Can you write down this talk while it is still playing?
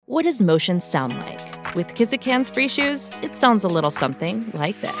What does motion sound like? With Kizik hands-free shoes, it sounds a little something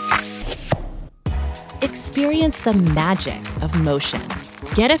like this. Experience the magic of motion.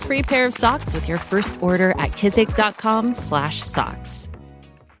 Get a free pair of socks with your first order at kizik.com/socks.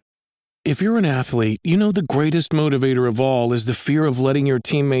 If you're an athlete, you know the greatest motivator of all is the fear of letting your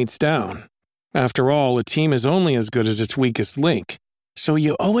teammates down. After all, a team is only as good as its weakest link. So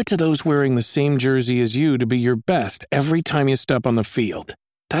you owe it to those wearing the same jersey as you to be your best every time you step on the field.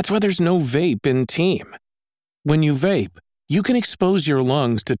 That's why there's no vape in team. When you vape, you can expose your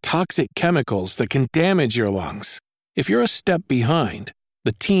lungs to toxic chemicals that can damage your lungs. If you're a step behind,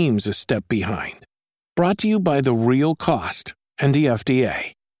 the team's a step behind. Brought to you by The Real Cost and the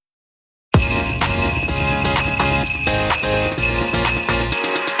FDA.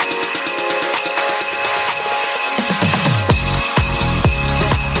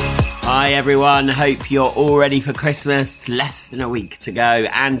 Hi everyone, hope you're all ready for Christmas. Less than a week to go,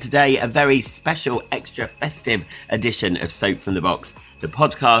 and today a very special extra festive edition of Soap from the Box, the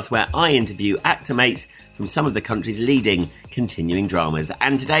podcast where I interview actor mates from some of the country's leading continuing dramas.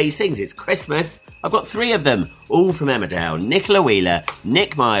 And today, since it's Christmas, I've got three of them, all from Emmerdale: Nicola Wheeler,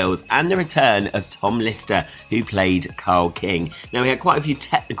 Nick Miles, and the return of Tom Lister, who played Carl King. Now, we had quite a few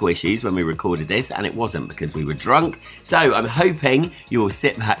technical issues when we recorded this, and it wasn't because we were drunk. So I'm hoping you will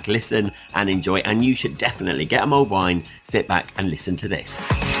sit back, listen, and enjoy. And you should definitely get a mulled wine, sit back and listen to this.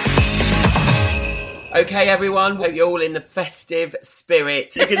 Okay, everyone, hope you're all in the festive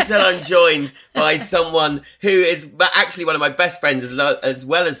spirit. You can tell I'm joined by someone who is actually one of my best friends, as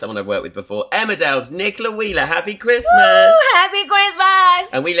well as someone I've worked with before, Emmerdale's Nicola Wheeler. Happy Christmas! Woo, happy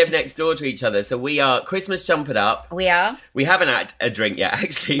Christmas! And we live next door to each other, so we are Christmas jumping up. We are. We haven't had a drink yet,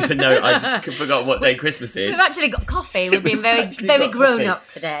 actually, even though I've forgotten what day Christmas is. We've actually got coffee. We've been very grown up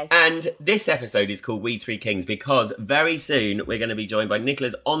today. And this episode is called We Three Kings because very soon we're going to be joined by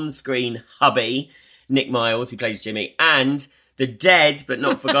Nicola's on-screen hubby, Nick Miles, who plays Jimmy, and the dead but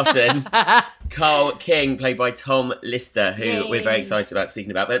not forgotten Carl King, played by Tom Lister, who we're very excited about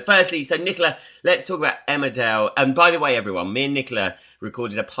speaking about. But firstly, so Nicola, let's talk about Emmerdale. And by the way, everyone, me and Nicola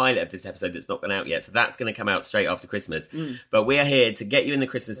recorded a pilot of this episode that's not gone out yet, so that's going to come out straight after Christmas. But we are here to get you in the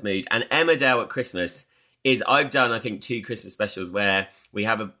Christmas mood. And Emmerdale at Christmas is, I've done, I think, 2 Christmas specials where we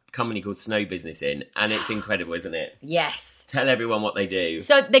have a company called Snow Business in, and it's incredible, isn't it? Yes. Tell everyone what they do.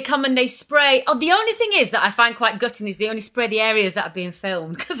 So they come and they spray. Oh, the only thing is that I find quite gutting is they only spray the areas that are being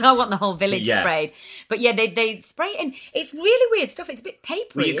filmed, because I want the whole village sprayed. But yeah, they spray it in. It's really weird stuff. It's a bit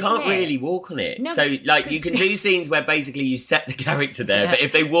papery. Well, you can't really walk on it. No. So, like, you can do scenes where basically you set the character there, but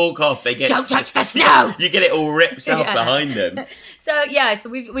if they walk off, they get... Don't touch the snow! You get it all ripped up behind them. So, yeah, so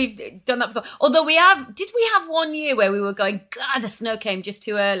we've done that before. Although did we have one year where we were going, God, the snow came just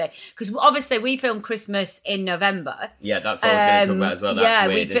too early? Because obviously we filmed Christmas in November. Yeah, that's what I was going to talk about as well. That's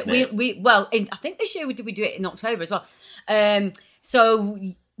weird, isn't it? I think this year we do it in October as well.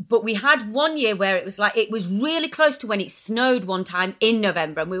 But we had one year where it was like, it was really close to when it snowed one time in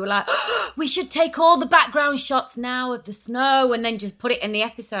November, and we were like, oh, we should take all the background shots now of the snow and then just put it in the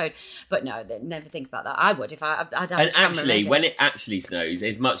episode. But no, they never think about that. I would if I'd have And actually, when it actually snows,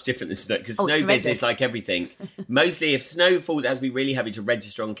 it's much different than snow, because snow business, like everything, mostly if snow falls, it has to be really heavy to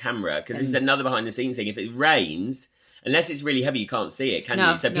register on camera, because this is another behind the scenes thing. If it rains, unless it's really heavy, you can't see it, can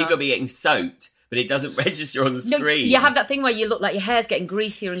you? So people will be getting soaked, but it doesn't register on the screen. You have that thing where you look like your hair's getting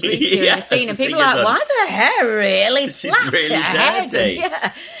greasier and greasier in the scene, and people are like, why is her hair really flat? She's really dirty.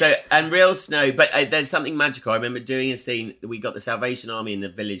 Yeah. So, and real snow, but there's something magical. I remember doing a scene, we got the Salvation Army in the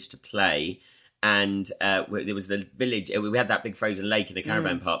village to play, and there was the village, we had that big frozen lake in the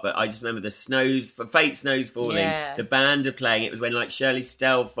caravan park, but I just remember the fake snows falling, the band are playing. It was when, like, Shirley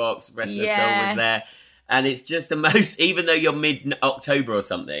Stelfox, rest of her soul, was there. And it's just the most, even though you're mid-October or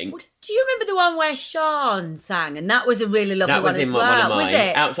something. Do you remember the one where Sean sang? And that was a really lovely one as well. That was in one of mine. Was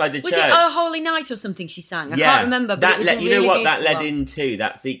it? Outside the church. Was it Oh Holy Night or something she sang? I can't remember, but it was a really you know what beautiful that led one. into,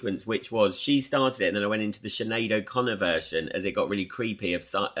 that sequence, which was, she started it, and then I went into the Sinead O'Connor version, as it got really creepy, of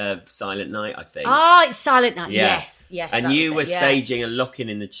Silent Night, I think. Oh, it's Silent Night, yes. And you were staging a lock-in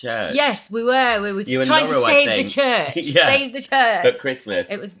in the church. Yes, we were. We were You and trying Laurel, to I save think. the church. Save the church. At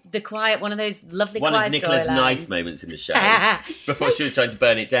Christmas. It was the quiet, one of those lovely one quiet of Nicola's storylines. nice moments in the show, before she was trying to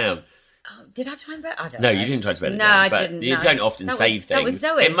burn it down. Oh, did I try and burn it? I don't know. No, you didn't try to burn it No, down. I but didn't. You don't often save things. That was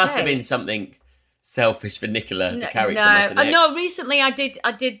Zoe. It must have been something selfish for Nicola, the character, no. mustn't it? No, recently I did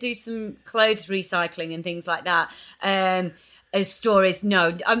do some clothes recycling and things like that. As stories,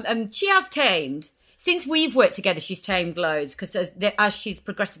 no. She has tamed. Since we've worked together, she's tamed loads, because as she's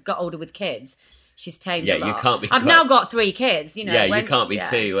got older with kids, she's tamed Yeah, a lot. you can't be I've now got 3 kids, you know. Yeah, you can't be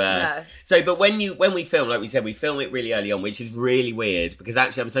too. No. So, but when we film, like we said, we film it really early on, which is really weird because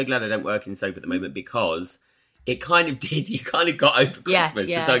actually I'm so glad I don't work in soap at the moment because it kind of did. You kind of got over Christmas,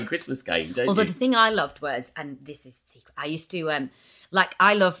 its own Christmas game, don't Although you? the thing I loved was, and this is secret, I used to,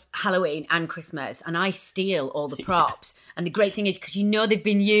 I love Halloween and Christmas, and I steal all the props. And the great thing is, because you know they've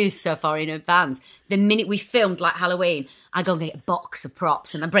been used so far in advance, the minute we filmed like Halloween, I go and get a box of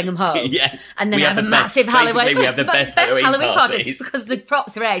props and I bring them home. Yes. And then We I have have a the massive best- Halloween. basically we have the best Halloween parties. because the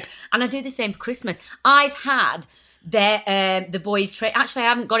props are ace. And I do the same for Christmas. I've had the boys' train. Actually, I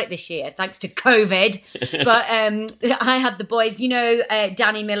haven't got it this year thanks to COVID. But I had the boys, you know,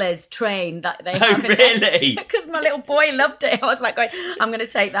 Danny Miller's train that they have. Oh, really? Because my little boy loved it. I was like, I'm going to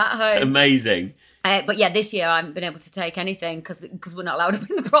take that home. Amazing. But yeah, this year I haven't been able to take anything because we're not allowed up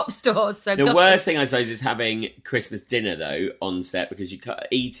in the prop stores. So The worst thing, I suppose, is having Christmas dinner, though, on set, because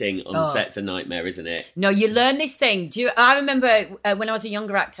eating on set's a nightmare, isn't it? No, you learn this thing. I remember when I was a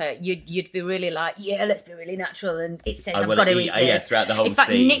younger actor, you'd be really like, yeah, let's be really natural. And it says I've got to eat this. Yeah, throughout the whole In fact,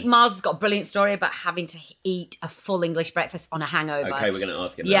 scene. Nick Mars has got a brilliant story about having to eat a full English breakfast on a hangover. Okay, we're going to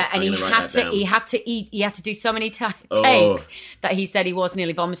ask him that. Yeah, and I'm he gonna write had that to down. he had to do so many takes Oh. that he said he was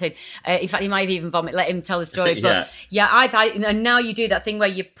nearly vomited. In fact, he might have even vomited. Let him tell the story. But Yeah. I've had, and now you do that thing where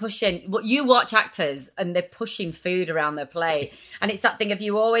you're pushing. You watch actors and they're pushing food around their plate, and it's that thing of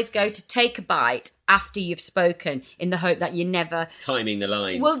you always go to take a bite after you've spoken in the hope that you never Timing the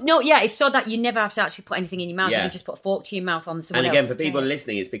lines. Well, no, yeah, it's so that you never have to actually put anything in your mouth. Yeah. You can just put a fork to your mouth on someone And again, else's for people table.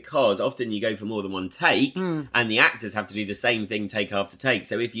 listening, it's because often you go for more than one take, and the actors have to do the same thing take after take.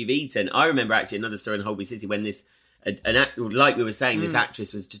 So if you've eaten, I remember actually another story in Holby City when like we were saying, this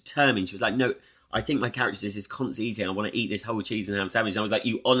actress was determined. She was like, no, I think my character is constantly eating. I want to eat this whole cheese and ham sandwich. And I was like,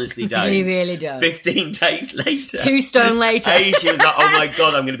 you honestly don't. You really don't. 15 days later. 2 stone later. A, she was like, oh my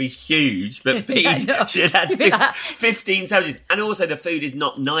God, I'm going to be huge. But B, Yeah, I know. she had had 15 sandwiches. And also the food is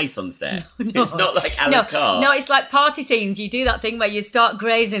not nice on set. No. It's not like a la carte. No, it's like party scenes. You do that thing where you start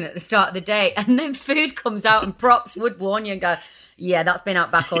grazing at the start of the day and then food comes out and props would warn you and go, yeah, that's been out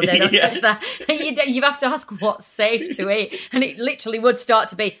back all day. Don't touch that. And you have to ask what's safe to eat. And it literally would start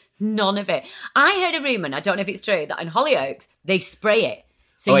to be none of it. I heard a rumour, and I don't know if it's true, that in Hollyoaks, they spray it.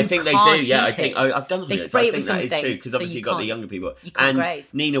 So I think they do. Yeah, I think I've done They Hollyoaks. spray I it think with that something. is true because obviously so you've got the younger people. You can't And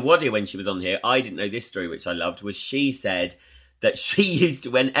graze. Nina Wadia, when she was on here, I didn't know this story, which I loved, was she said that she used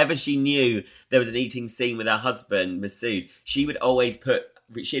to, whenever she knew there was an eating scene with her husband, Masood,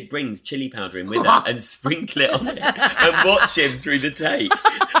 she'd bring chili powder in with her and sprinkle it on it and watch him through the take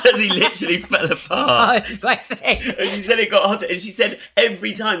as he literally fell apart. Oh, sweaty. And she said it got hotter. And she said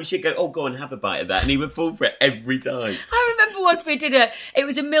every time she'd go, oh, go on, have a bite of that. And he would fall for it every time. I remember once we did it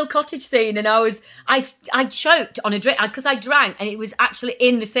was a Mill Cottage scene, and I choked on a drink because I drank, and it was actually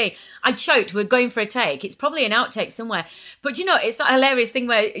in the scene. I choked. We're going for a take. It's probably an outtake somewhere. But you know, it's that hilarious thing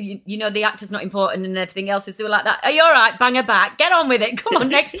where you know the actor's not important and everything else is like that. Are you all right? Bang her back. Get on with it. Come on,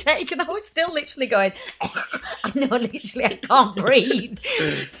 next take. And I was still literally going, I know, literally, I can't breathe.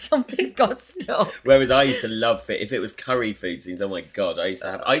 Something's got stuck. Whereas I used to love it if it was curry food scenes. Oh my God, I used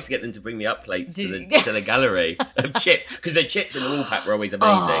to get them to bring me up plates to the gallery of chips, because the chips in the wall pack were always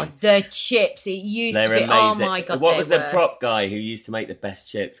amazing. Oh, the chips! It used They're to be. amazing. Oh my God! What they was the were. prop guy who used to make the best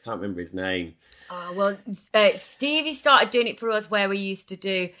chips? Can't remember his name. Oh, well, Stevie started doing it for us where we used to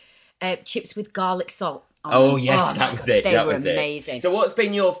do chips with garlic salt. Oh yes, that was it. They That were was amazing. it. So, what's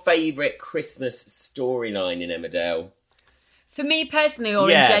been your favourite Christmas storyline in Emmerdale? For me personally, or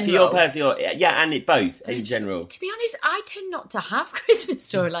Yeah, in for general? your personal, and it both in general. To be honest, I tend not to have Christmas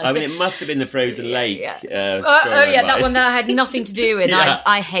storylines. I mean, it must have been the Frozen Lake. Yeah. Storyline that wise. one that I had nothing to do with. Yeah.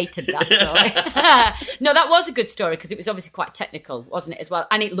 I hated that story. No, that was a good story because it was obviously quite technical, wasn't it, as well?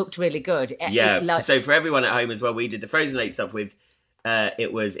 And it looked really good. Yeah. So for everyone at home as well, we did the Frozen Lake stuff with.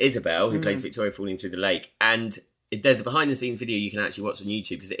 It was Isabel who plays Victoria falling through the lake, and there's a behind-the-scenes video you can actually watch on YouTube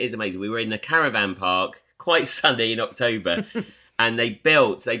because it is amazing. We were in a caravan park, quite sunny in October. And they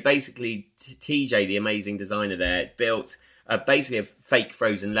basically, TJ, the amazing designer there, built basically a fake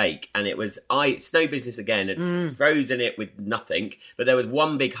frozen lake. And it was, Snow Business again, had frozen it with nothing. But there was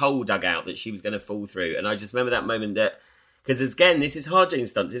one big hole dug out that she was going to fall through. And I just remember that moment that, because again, this is hard doing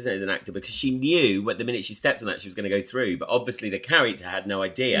stunts, isn't it, as an actor? Because she knew the minute she stepped on that, she was going to go through. But obviously the character had no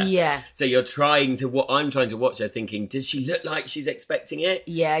idea. Yeah. So I'm trying to watch her thinking, does she look like she's expecting it?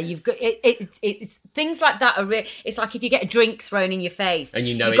 Yeah, you've got it's things like that are it's like if you get a drink thrown in your face and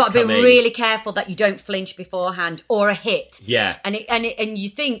you know you've it's got to be coming. really careful that you don't flinch beforehand or a hit. Yeah. And you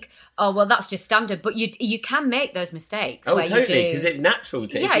think, Oh, well, that's just standard. But you can make those mistakes. Oh, where totally, you because it's natural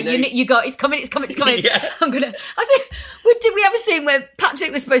to. Yeah, you go, it's coming. Yeah. I think, did we ever see where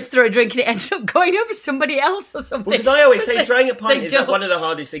Patrick was supposed to throw a drink and it ended up going over somebody else or something? Because I always say throwing a pint is one of the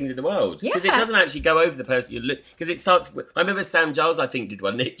hardest things in the world. Yeah. Because it doesn't actually go over the person you look. Because it starts. I remember Sam Giles, I think, did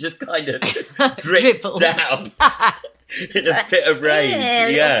one. And it just kind of dripped down in a fit of rage. Yeah, a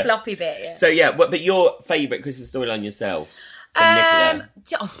little floppy bit. Yeah. So yeah, but your favourite Christmas storyline yourself? Oh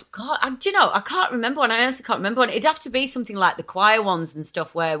God, do you know? I can't remember one. I honestly can't remember one. It'd have to be something like the choir ones and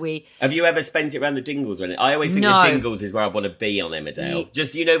stuff where we. Have you ever spent it around the Dingles? I always think the Dingles is where I want to be on Emmerdale.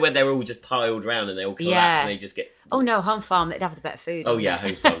 Just where they're all just piled around and they all collapse and they just get. Oh no, Home Farm, they'd have the better food. Oh yeah,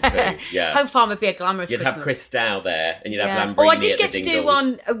 Home Farm too. Yeah, Home Farm would be a glamorous. You'd Christmas. have Chris Stow there, and you'd have Lambrini. Oh, I did get to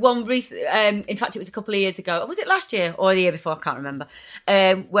Dingles. do one recently. In fact, it was a couple of years ago. Was it last year or the year before? I can't remember.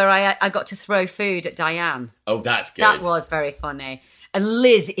 Where I got to throw food at Diane. Oh, that's good. That was very funny. And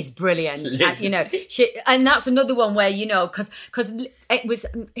Liz is brilliant. And that's another one where, because it was,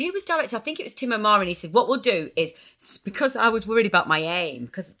 who was director? I think it was Tim O'Mara, and he said, what we'll do is, because I was worried about my aim,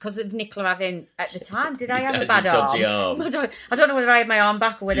 because of Nicola having, at the time, did I have a bad dodgy arm? I don't know whether I had my arm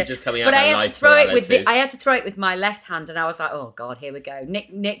back or whether. Just coming out but I had life to throw it with my left hand, and I was like, oh God, here we go.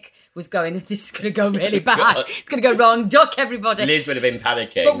 Nick was going, this is going to go really bad. It's going to go wrong. Duck, everybody. Liz would have been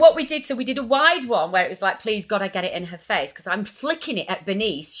panicking. But what we did, so we did a wide one where it was like, please God, I get it in her face, because I'm flicking it at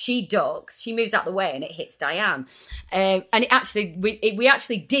Bernice. She ducks, she moves out the way, and it hits Diane. And it actually, we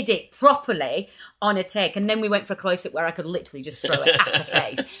actually did it properly on a take, and then we went for a close-up where I could literally just throw it at her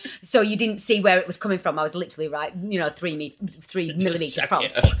face. So you didn't see where it was coming from. I was literally 3 millimetres from.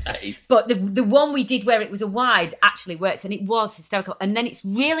 But the one we did where it was a wide actually worked, and it was hysterical. And then it's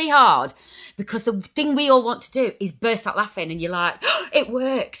really hard because the thing we all want to do is burst out laughing, and you're like, oh, it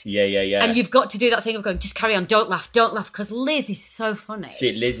worked. Yeah. And you've got to do that thing of going, just carry on, don't laugh, because Liz is so funny.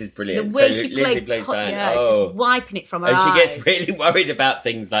 Liz is brilliant. The way so she plays Diane. just wiping it from her eyes. And she gets really worried about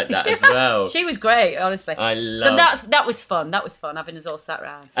things like that as well. She was great, honestly. So that was fun. That was fun, having us all sat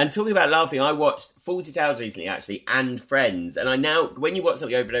around. And talking about laughing, I watched 40 Tales recently, actually, and Friends. And I now, when you watch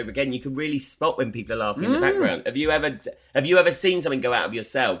something over and over again, you can really spot when people are laughing in the background. Have you ever seen something go out of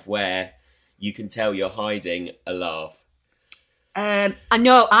yourself where you can tell you're hiding a laugh? I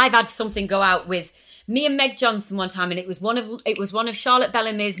know I've had something go out with me and Meg Johnson one time, and it was one of Charlotte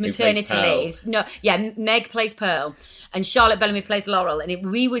Bellamy's maternity leaves. No, yeah, Meg plays Pearl, and Charlotte Bellamy plays Laurel, and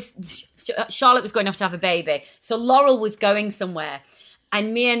Charlotte was going off to have a baby, so Laurel was going somewhere,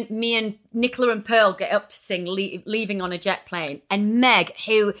 and me and Nicola and Pearl get up to sing Leaving on a Jet Plane, and Meg,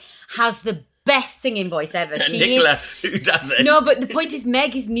 who has the best singing voice ever. Nicola, who doesn't? No, but the point is,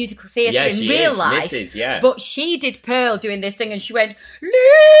 Meg is musical theatre in real life. But she did Pearl doing this thing, and she went, leaving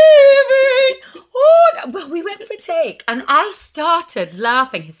on. Well, we went for a take, and I started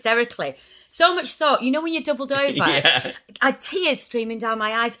laughing hysterically. So much so, when you're doubled over, I had tears streaming down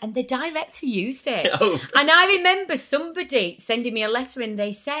my eyes, and the director used it. Oh. And I remember somebody sending me a letter, and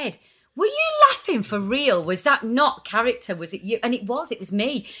they said, were you laughing for real? Was that not character? Was it you? And it was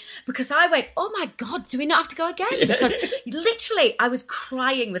me. Because I went, oh my God, do we not have to go again? Because literally I was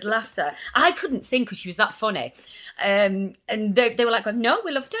crying with laughter. I couldn't sing because she was that funny. And they were like, no,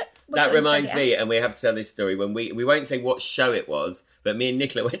 we loved it. That reminds me, and we have to tell this story, when we won't say what show it was, but me and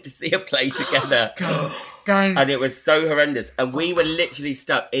Nicola went to see a play together. Don't. And it was so horrendous. And we were literally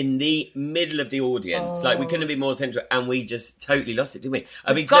stuck in the middle of the audience. Like, we couldn't be more central. And we just totally lost it, didn't we?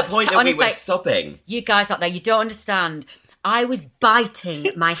 I mean, to the point that we were sobbing. You guys out there, you don't understand. I was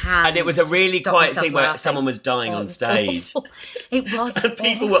biting my hand. And it was a really quiet scene where someone was dying on stage. It was. And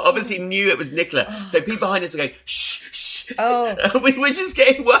people were obviously knew it was Nicola. So people behind us were going, shh, shh. Oh. And we were just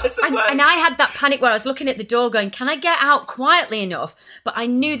getting worse and worse. And I had that panic where I was looking at the door going, can I get out quietly enough? But I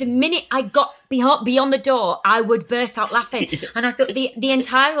knew the minute I got beyond the door, I would burst out laughing. And I thought the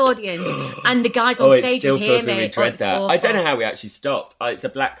entire audience and the guys on stage would hear me. Dread that. I don't know how we actually stopped. It's a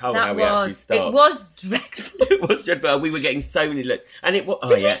black hole how we actually stopped. It was dreadful. It was dreadful. We were getting so many looks. And it was.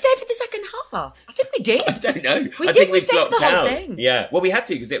 Did we stay for the second half? I think we did. I don't know. We stayed for the whole thing. Yeah. Well, we had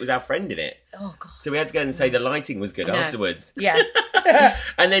to because it was our friend in it. Oh, God. So we had to go and say the lighting was good afterwards. Yeah.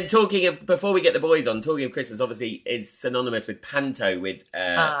 And then before we get the boys on, talking of Christmas obviously is synonymous with panto with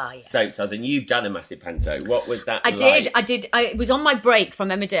soap stars, and you've done a massive panto. What was that I did. It was on my break from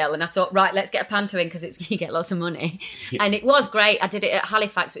Emmerdale, and I thought, right, let's get a panto in because you get lots of money. Yeah. And it was great. I did it at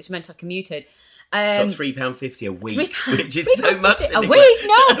Halifax, which meant I commuted. It's not £3.50 a week, which is so £3.50 much. a week?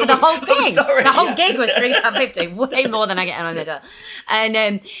 No, for the whole thing. Sorry, the whole gig was £3.50, way more than I get on the door.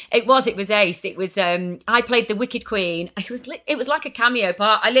 And it was ace. It was I played the Wicked Queen. It was like a cameo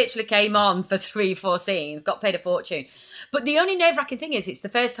part. I literally came on for 3-4 scenes, got paid a fortune. But the only nerve-wracking thing is, it's the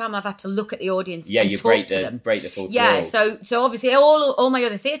first time I've had to look at the audience and talk to them. break the fourth Yeah, wall. so obviously all my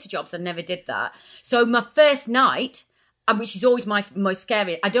other theatre jobs, I never did that. So my first night, which is always my most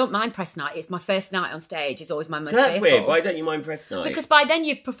scary. I don't mind press night. It's my first night on stage. It's always my most So that's fearful. weird. Why don't you mind press night? Because by then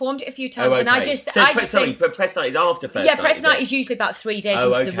you've performed it a few times, Oh, okay. and I just think, but press night is after first night. yeah, press night is usually about 3 days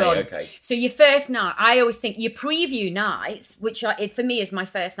into the run. Okay. So your first night, I always think your preview nights, which for me is my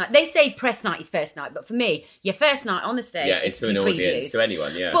first night. They say press night is first night, but for me, your first night on the stage it's is to an your audience, previews. to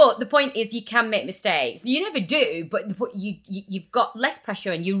anyone, yeah. But the point is, you can make mistakes. You never do, but you've got less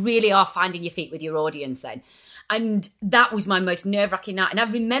pressure, and you really are finding your feet with your audience then. And that was my most nerve-wracking night. And I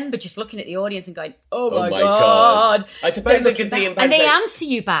remember just looking at the audience and going, oh my God. I suppose a good thing in Panto... And they answer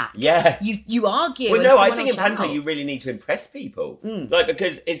you back. Yeah. You argue. Well, no, I someone think in will shout. Panto you really need to impress people. Like,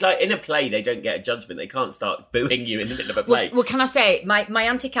 because it's like in a play, they don't get a judgment. They can't start booing you in the middle of a play. Well, can I say, my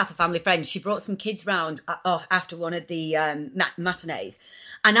Auntie Kath, a family friend, she brought some kids round after one of the matinees.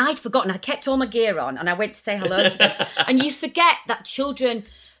 And I'd forgotten. I kept all my gear on and I went to say hello to them. And you forget that children...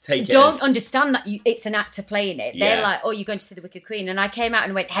 don't understand that it's an actor playing it. Yeah. They're like, oh, you're going to see the Wicked Queen. And I came out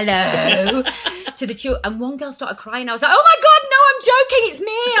and went, hello, to the children. And one girl started crying. I was like, oh my God, no, I'm joking. It's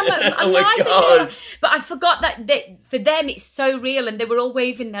me. I'm Oh my nice. God. But I forgot that for them, it's so real. And they were all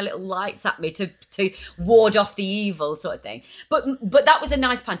waving their little lights at me to ward off the evil sort of thing. But that was a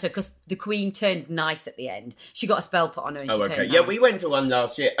nice panto because the Queen turned nice at the end. She got a spell put on her and she turned nice. Yeah, we went to one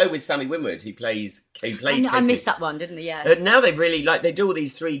last year. Oh, with Sammy Winwood, who played I missed that one, didn't they? Yeah. Now they've really, they do all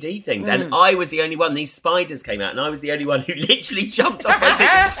these 3D things. And I was the only one, these spiders came out, and I was the only one who literally jumped off my seat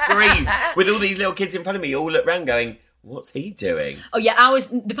and screamed with all these little kids in front of me, all looked around going, what's he doing? Oh, yeah,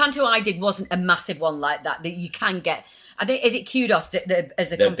 the panto I did wasn't a massive one like that you can get. I think, is it Kudos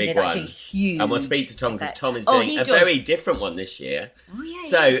as a company that do huge? And we'll speak to Tom because Tom is doing a very different one this year. Oh, yeah.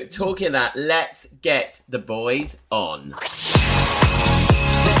 So, talking of that, let's get the boys on.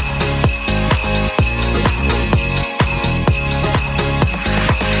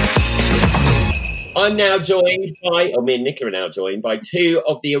 I'm now joined me and Nicola are now joined by two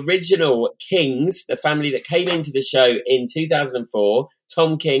of the original Kings, the family that came into the show in 2004.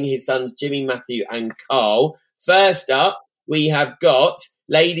 Tom King, his sons Jimmy, Matthew and Carl. First up, we have got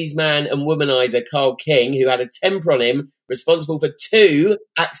ladies' man and womanizer Carl King, who had a temper on him, responsible for 2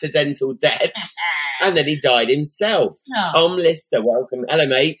 accidental deaths, and then he died himself. Oh. Tom Lister, welcome. Hello,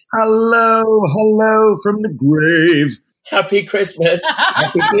 mate. Hello from the grave. Happy Christmas.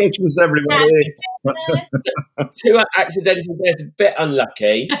 Happy Christmas, everybody. 2 accidental deaths, a bit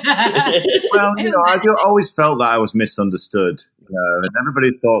unlucky. Well, I always felt that I was misunderstood. And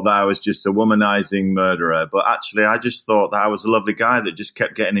everybody thought that I was just a womanizing murderer. But actually, I just thought that I was a lovely guy that just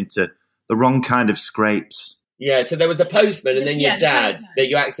kept getting into the wrong kind of scrapes. Yeah, so there was the postman and then your dad that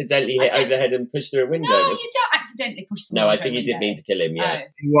you accidentally hit over the head and pushed through a window. No, you don't accidentally push the window. No, I think you did mean to kill him, yeah. Oh.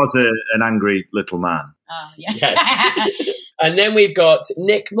 He was an angry little man. Oh, yeah. Yes. And then we've got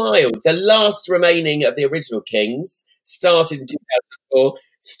Nick Miles, the last remaining of the original Kings, started in 2004,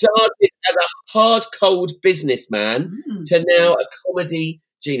 started as a hard, cold businessman to now a comedy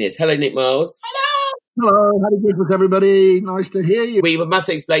genius. Hello, Nick Miles. Hello, happy Christmas, everybody. Nice to hear you. We must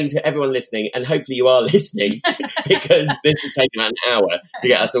explain to everyone listening, and hopefully you are listening, because this has taken about an hour to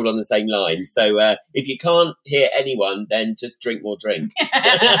get us all on the same line. So if you can't hear anyone, then just drink more drink.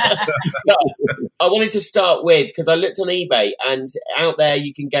 I wanted to start with, because I looked on eBay, and out there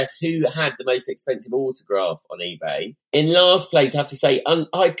you can guess who had the most expensive autograph on eBay. In last place, I have to say, I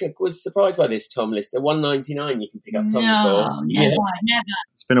was surprised by this, Tom Lister. $1.99 you can pick up Tom for. Never.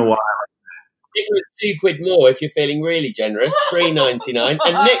 It's been a while. £2 more if you're feeling really generous, $3.99,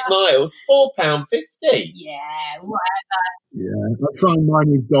 and Nick Miles, £4.50. Yeah, whatever. Yeah, I find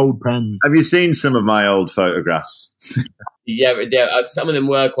mine with gold pens. Have you seen some of my old photographs? Yeah, some of them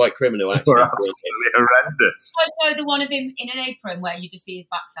were quite criminal, actually. They were absolutely horrendous. So the one of him in an apron where you just see his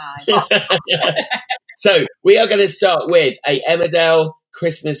backside. So we are going to start with a Emmerdale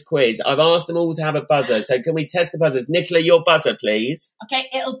Christmas quiz. I've asked them all to have a buzzer, so can we test the buzzers? Nicola, your buzzer, please. Okay,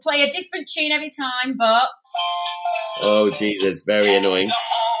 it'll play a different tune every time, but... Oh, Jesus, very annoying.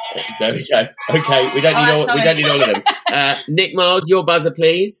 There we go. Okay, we don't need all of them. Nick Miles, your buzzer,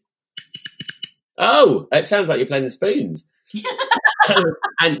 please. Oh, it sounds like you're playing the spoons.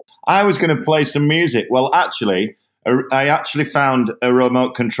 And I was going to play some music. Well, actually, I found a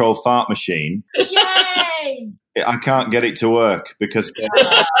remote control fart machine. Yay! I can't get it to work because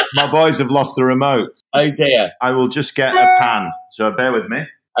my boys have lost the remote. Oh, dear. I will just get a pan, so bear with me.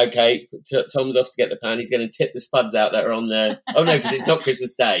 Okay, Tom's off to get the pan. He's going to tip the spuds out that are on the... Oh, no, because it's not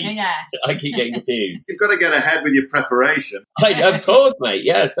Christmas Day. Yeah. I keep getting confused. You've got to get ahead with your preparation. Of course, mate.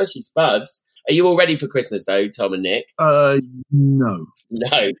 Yeah, especially spuds. Are you all ready for Christmas, though, Tom and Nick? No.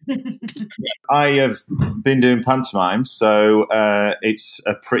 No. I have been doing pantomime, so it's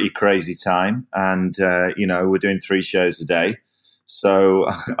a pretty crazy time. And, we're doing 3 shows a day. So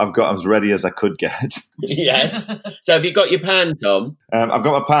I've got as ready as I could get. Yes. So have you got your pan, Tom? I've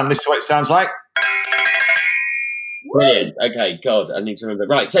got my pan. This is what it sounds like. Brilliant. Okay, God, I need to remember.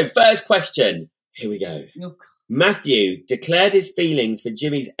 Right, so first question. Here we go. Look. Matthew declared his feelings for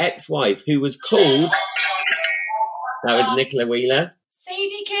Jimmy's ex-wife, who was called... That was Nicola Wheeler.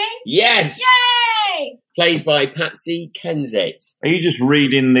 Sadie King? Yes! Yay! Played by Patsy Kensit. Are you just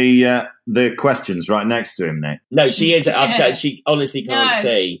reading the questions right next to him, Nick? No, she is. She honestly can't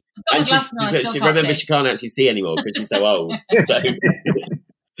see. And she she can't actually see anymore because she's so old. So,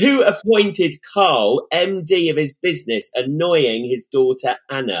 who appointed Carl MD of his business, annoying his daughter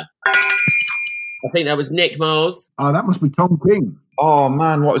Anna? I think that was Nick Miles. Oh, that must be Tom King. Oh,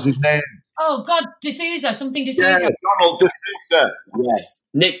 man, what was his name? Oh, God, D'Souza, something D'Souza. Yeah, Donald D'Souza. Yes.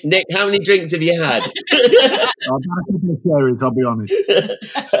 Nick, how many drinks have you had? I've had a couple of sherries, I'll be honest.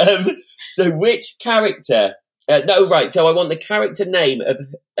 So which character... so I want the character name of...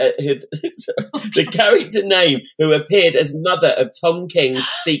 the character name who appeared as mother of Tom King's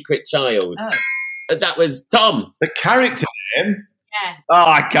secret child. Oh. That was Tom. The character name? Yeah. Oh,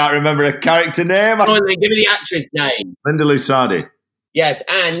 I can't remember a character name. Come on, then, give me the actress name. Linda Lusardi. Yes,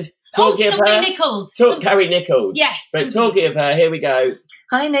 and talking of her... Nichols. Carrie Nichols. Yes. But talking of her, here we go.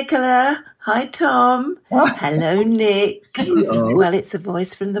 Hi, Nicola. Hi, Tom. Hello, Nick. Hello. Well, it's a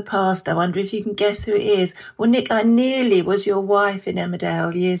voice from the past. I wonder if you can guess who it is. Well, Nick, I nearly was your wife in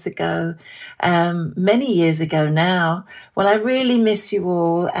Emmerdale years ago, many years ago now. Well, I really miss you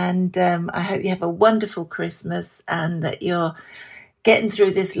all, and I hope you have a wonderful Christmas and that you're getting through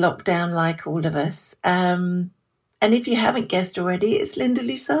this lockdown like all of us. And if you haven't guessed already, it's Linda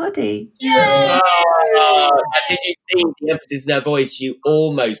Lusardi. Oh, did you see the emphasis in her voice? You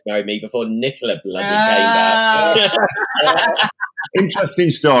almost married me before Nicola bloody came back.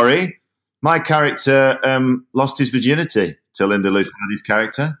 Interesting story. My character lost his virginity to Linda Lusardi's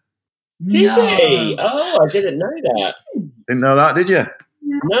character. Did he? Oh, I didn't know that. Didn't know that, did you?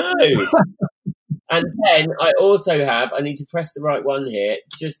 No. And then I also have, I need to press the right one here,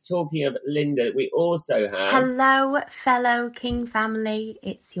 just talking of Linda, we also have... Hello, fellow King family.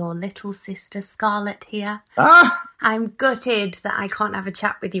 It's your little sister Scarlett here. I'm gutted that I can't have a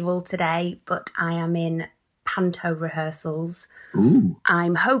chat with you all today, but I am in panto rehearsals. Ooh.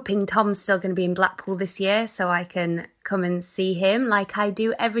 I'm hoping Tom's still going to be in Blackpool this year so I can come and see him like I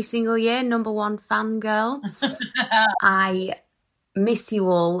do every single year, number one fangirl. I miss you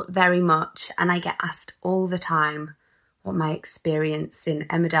all very much, and I get asked all the time what my experience in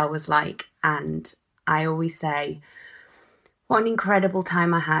Emmerdale was like, and I always say what an incredible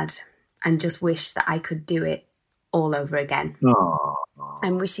time I had and just wish that I could do it all over again. Aww.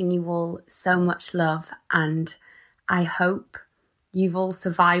 I'm wishing you all so much love, and I hope you've all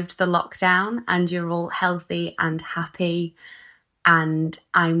survived the lockdown and you're all healthy and happy. And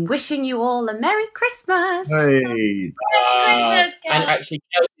I'm wishing you all a Merry Christmas. Hey. And actually,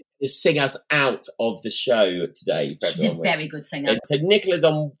 Kelsey's going to sing us out of the show today. She's a very good singer. So Nicola's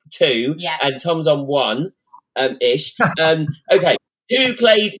on 2 Yeah. and Tom's on 1 ish. Okay. Who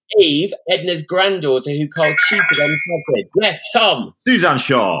played Eve, Edna's granddaughter, who Carl cheated on Patrick? Yes, Tom. Suzanne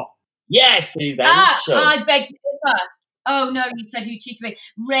Shaw. Yes, Suzanne Shaw. I beg to differ. Oh, no, you said who cheated me.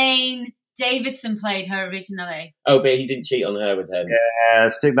 Rain Davidson played her originally. Oh, but he didn't cheat on her with him. Yeah,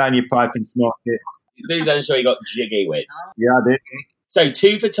 stick that in your pipe and smoke it. Suzanne Shaw, you got jiggy with. Yeah, I did. So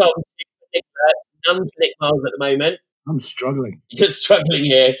 2 for Tom, 2 for Nicola, none for Nick Miles at the moment. I'm struggling. You're struggling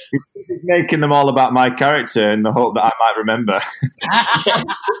here. He's making them all about my character in the hope that I might remember. Yes.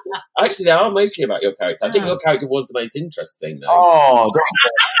 Actually, they are mostly about your character. I think your character was the most interesting, though. Oh,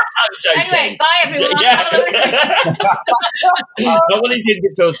 I'm joking. Anyway, bye everyone. Yeah. I wanted him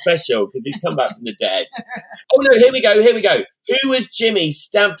to feel special because he's come back from the dead. Oh no, here we go. Who was Jimmy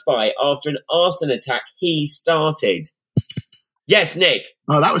stabbed by after an arson attack he started? Yes, Nick.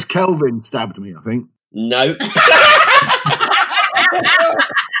 Oh, that was Kelvin stabbed me, I think. No.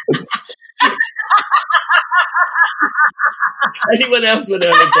 Anyone else want to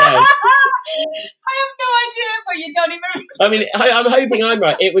have a guess? I have no idea, but you don't even... I mean, I'm hoping I'm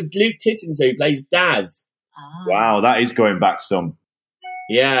right. It was Luke Tittinson who plays Daz. wow, that is going back some.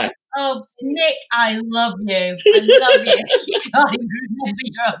 Yeah. Oh, Nick, I love you. I love you. You can't even remember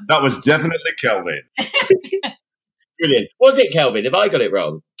your own. That was definitely Kelvin. Brilliant. Was it Kelvin? Have I got it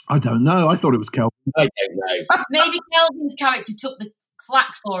wrong? I don't know. I thought it was Kelvin. I don't know. Maybe Kelvin's character took the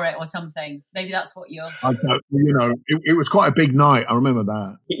flack for it or something. Maybe that's what you're... I don't, it was quite a big night. I remember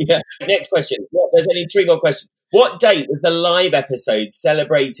that. Yeah. Next question. There's only 3 more questions. What date was the live episode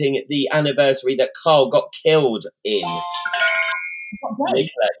celebrating the anniversary that Carl got killed in? What date?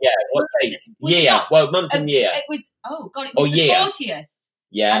 Nicola, yeah, what date? Year. Month and year. It was, it was the year. 40th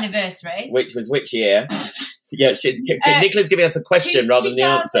anniversary. Which was which year? Yeah, Nicola's giving us the question rather than the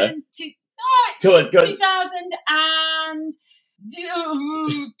answer. Go on.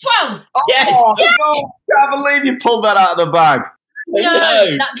 2012. Yes. Oh, no, I can't believe you pulled that out of the bag. No,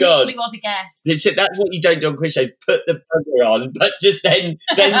 that literally was a guess. That's what you don't do on quiz shows. Put the buzzer on, but just then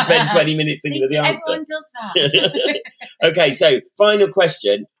spend 20 minutes thinking of the answer. Everyone does that. Okay, so final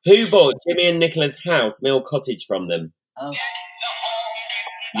question. Who bought Jimmy and Nicola's house, Mill Cottage, from them? Oh.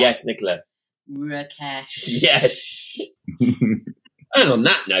 Yes, Nicola. Rakesh. Yes. And on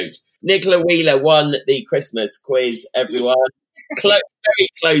that note, Nicola Wheeler won the Christmas quiz, everyone. Very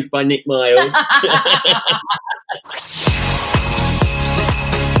close by Nick Miles.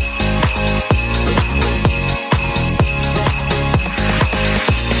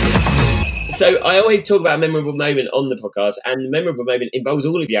 So I always talk about a memorable moment on the podcast, and the memorable moment involves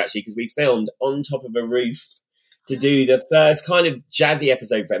all of you, actually, because we filmed on top of a roof to do the first kind of jazzy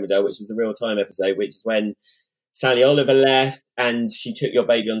episode for Emmerdale, which was the real-time episode, which is when Sally Oliver left and she took your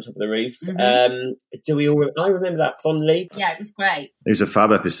baby on top of the roof. Mm-hmm. I remember that fondly. Yeah, it was great. It was a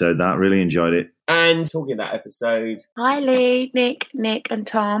fab episode, that. Really enjoyed it. And talking of that episode... Hi, Lee, Nick, and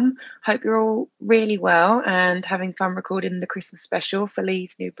Tom. Hope you're all really well and having fun recording the Christmas special for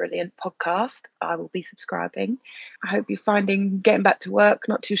Lee's new brilliant podcast. I will be subscribing. I hope you're finding getting back to work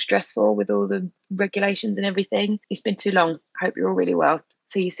not too stressful with all the regulations and everything. It's been too long. I hope you're all really well.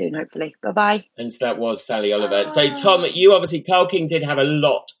 See you soon, hopefully. Bye-bye. And so that was Sally Oliver. So, Tom, you obviously, Carl King did have a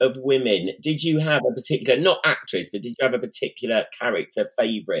lot of women. Did you have a particular, not actress, but did you have a particular character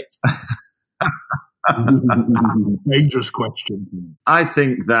favourite? Dangerous question. I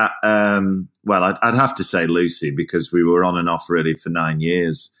think that, I'd have to say Lucy, because we were on and off really for 9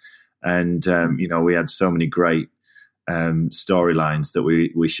 years. And, we had so many great storylines that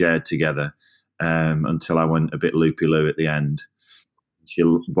we shared together until I went a bit loopy-loo at the end. She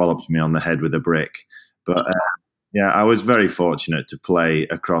walloped me on the head with a brick. But, I was very fortunate to play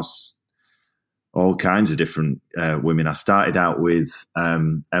across all kinds of different women. I started out with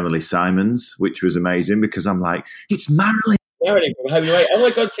Emily Simons, which was amazing because I'm like, it's Marilyn. Marilyn from Home and Away. Oh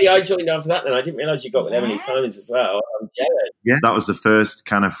my God, see, I joined after that then. I didn't realise you got with Emily Simons as well. I'm jealous. Yeah, that was the first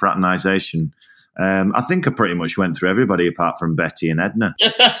kind of fraternisation. I think I pretty much went through everybody apart from Betty and Edna.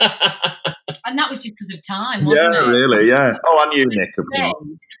 And that was just because of time, wasn't it? Yeah, really, yeah. Oh, I knew Nick, of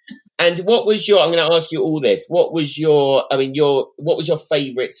course. And what was I'm going to ask you all this. What was your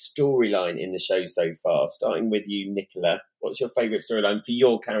favourite storyline in the show so far? Starting with you, Nicola. What's your favourite storyline for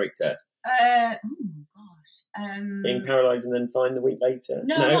your character? Being paralysed and then fine the week later?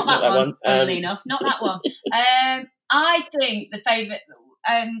 No, not that one. Funnily enough, not that one. I think the favourite...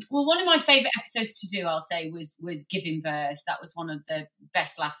 one of my favourite episodes to do, I'll say, was Giving Birth. That was one of the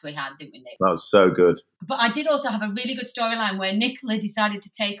best laughs we had, didn't we, Nick? That was so good. But I did also have a really good storyline where Nicola decided to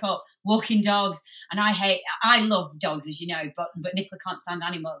take up walking dogs, and I love dogs, as you know, but Nicola can't stand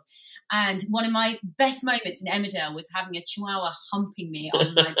animals. And one of my best moments in Emmerdale was having a chihuahua humping me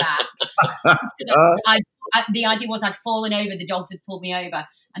on my back. The idea was I'd fallen over, the dogs had pulled me over,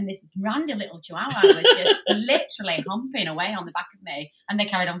 and this random little chihuahua was just literally humping away on the back of me, and they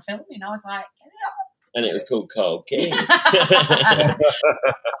carried on filming. I was like, get it up. And it was called Carl King. You're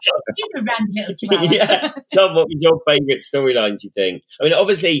a random little chihuahua. Yeah. Tom, what was your favourite storyline, do you think? I mean,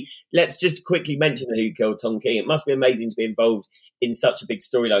 obviously, let's just quickly mention Who Killed Tom King. It must be amazing to be involved in such a big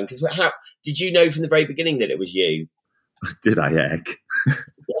storyline. Because how did you know from the very beginning that it was you? Did I, heck?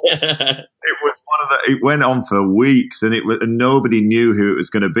 It was it went on for weeks, and and nobody knew who it was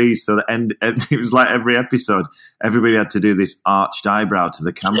going to be. So it was like every episode, everybody had to do this arched eyebrow to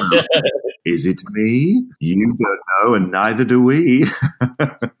the camera. Is it me? You don't know, and neither do we.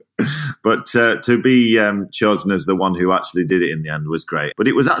 But to be chosen as the one who actually did it in the end was great. But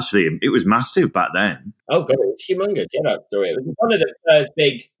it was massive back then. Oh, God, it was humongous. Yeah, that story. It was one of the first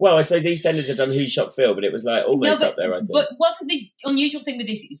big... Well, I suppose EastEnders had done Who Shot Phil, but it was like almost up there, I think. But wasn't the unusual thing with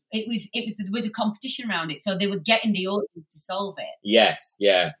this, there was a competition around it, so they were getting the audience to solve it. Yes,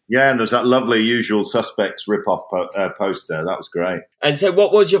 yeah. Yeah, and there's that lovely Usual Suspects rip-off poster. That was great. And so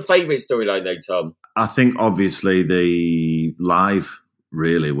what was your favourite storyline, though, Tom? I think, obviously, the live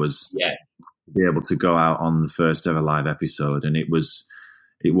really, was to be able to go out on the first ever live episode. And it was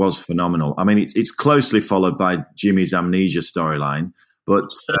phenomenal. I mean, it's closely followed by Jimmy's amnesia storyline, but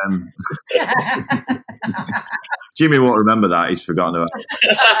Jimmy won't remember that. He's forgotten about it.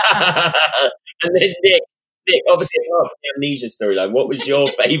 And then Nick, obviously, apart from the amnesia storyline, what was your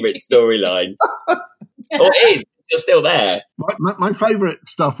favourite storyline? Or is? You're still there. My favourite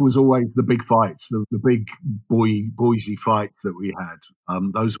stuff was always the big fights, the big boysy fights that we had.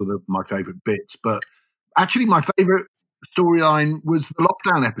 Those were my favourite bits. But actually, my favourite storyline was the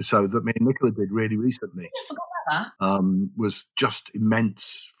lockdown episode that me and Nicola did really recently. I forgot about that. Was just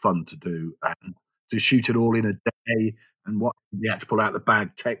immense fun to do, and to shoot it all in a day, and what we had to pull out the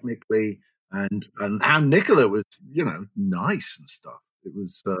bag technically, and how Nicola was, nice and stuff. It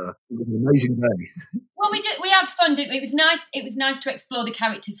was an amazing day. Well, we had fun. It was nice. It was nice to explore the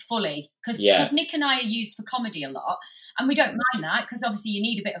characters fully because Nick and I are used for comedy a lot, and we don't mind that because obviously you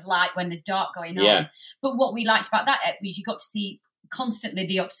need a bit of light when there's dark going on. But what we liked about that was you got to see constantly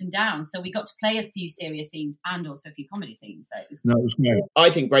the ups and downs. So we got to play a few serious scenes and also a few comedy scenes. So it was great. I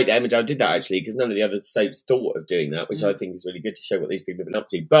think great that Emmerdale did that actually, because none of the other soaps thought of doing that, which I think is really good to show what these people have been up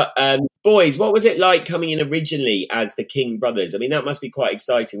to. But boys, what was it like coming in originally as the King brothers? I mean, that must be quite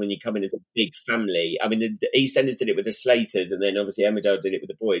exciting when you come in as a big family. I mean, the EastEnders did it with the Slaters, and then obviously Emmerdale did it with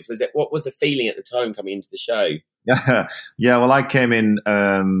the boys. What was the feeling at the time coming into the show? Yeah, well, I came in,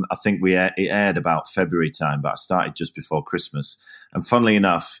 I think it aired about February time, but I started just before Christmas. And funnily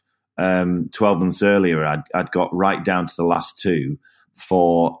enough, 12 months earlier, I'd got right down to the last two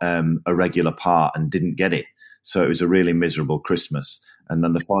for a regular part and didn't get it. So it was a really miserable Christmas. And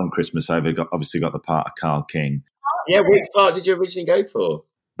then the following Christmas, I obviously got the part of Carl King. Yeah, which part did you originally go for?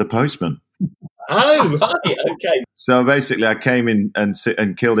 The postman. Oh, right, okay. So basically, I came in and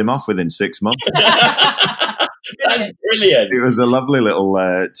killed him off within 6 months. That's brilliant. It was a lovely little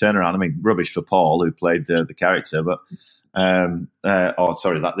turnaround. I mean, rubbish for Paul, who played the character, but that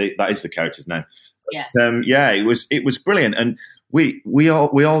is the character's name. Yeah. It was brilliant, and we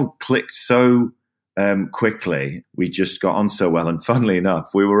all clicked so quickly. We just got on so well, and funnily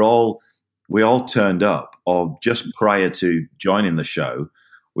enough, we all turned up, or just prior to joining the show,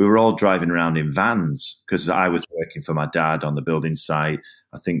 we were all driving around in vans because I was working for my dad on the building site.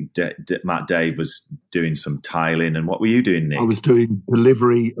 I think Matt Dave was doing some tiling. And what were you doing, Nick? I was doing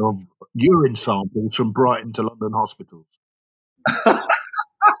delivery of urine samples from Brighton to London hospitals.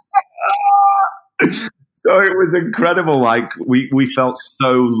 So it was incredible. Like we felt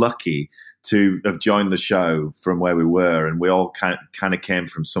so lucky to have joined the show from where we were, and we all kind of came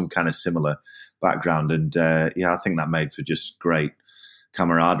from some kind of similar background. And I think that made for just great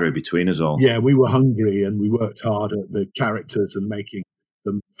camaraderie between us all. Yeah, we were hungry and we worked hard at the characters and making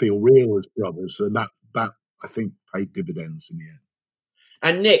them feel real as brothers, and that I think paid dividends in the end.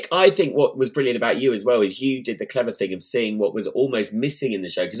 And Nick, I think what was brilliant about you as well is you did the clever thing of seeing what was almost missing in the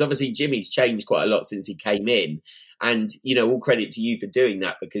show, because obviously Jimmy's changed quite a lot since he came in, and all credit to you for doing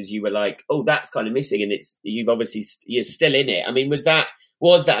that, because you were like, oh, that's kind of missing, and you're still in it. I mean, was that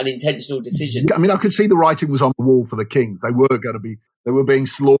an intentional decision? I mean, I could see the writing was on the wall for the King. They were being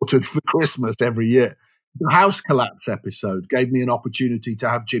slaughtered for Christmas every year. The house collapse episode gave me an opportunity to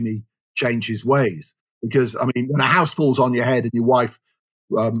have Jimmy change his ways, because I mean, when a house falls on your head and your wife,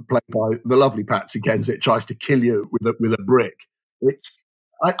 played by the lovely Patsy Kensit, tries to kill you with a brick,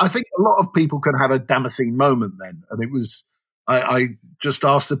 I think a lot of people can have a Damascene moment then, and it was. I just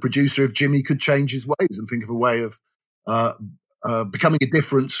asked the producer if Jimmy could change his ways and think of a way of becoming a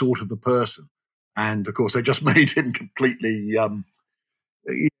different sort of a person, and of course they just made him completely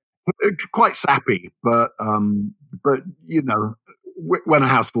quite sappy. But when a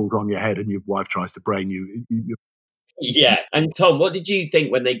house falls on your head and your wife tries to brain you. Yeah. And Tom, what did you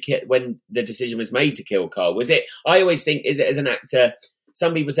think when the decision was made to kill Carl? Was it? I always think, is it as an actor?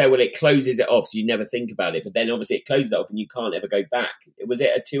 Some people say, well, it closes it off, so you never think about it. But then obviously it closes it off, and you can't ever go back. Was it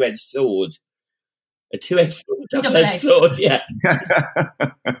a two-edged sword? A two-edged sword, double-edged sword, yeah.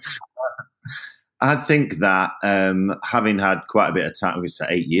 I think that having had quite a bit of time, it's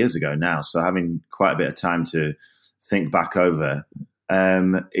 8 years ago now, so having quite a bit of time to think back over,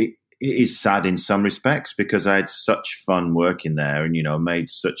 it is sad in some respects, because I had such fun working there and, made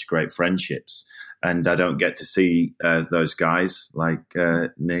such great friendships. And I don't get to see those guys like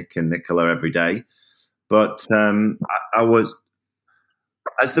Nick and Nicola every day. But I was,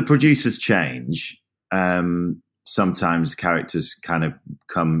 as the producers change, sometimes characters kind of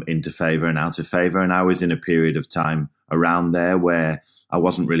come into favour and out of favour. And I was in a period of time around there where I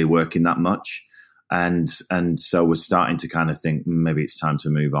wasn't really working that much. And so was starting to kind of think maybe it's time to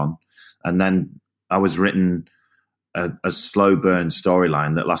move on. And then I was written a slow burn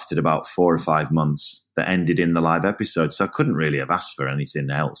storyline that lasted about 4 or 5 months that ended in the live episode. So I couldn't really have asked for anything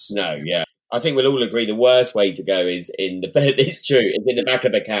else. No, yeah. I think we'll all agree the worst way to go is in the it's true, it's in the back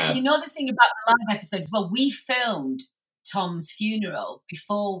of the cab. You know the thing about the live episodes? Well, we filmed Tom's funeral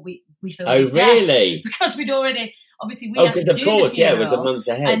before we filmed his death. Oh, really? Because we'd already... Obviously, we had to because do of course, the funeral, it was a month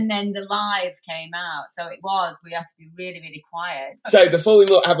ahead. And then the live came out. So we had to be really, really quiet. So before we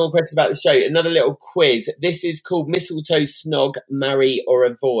have more questions about the show, another little quiz. This is called Mistletoe, Snog, Marry or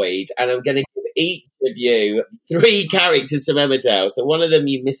Avoid. And I'm going to give each of you 3 characters from Emmerdale. So one of them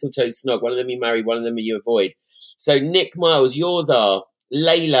you mistletoe snog, one of them you marry, one of them you avoid. So Nick Miles, yours are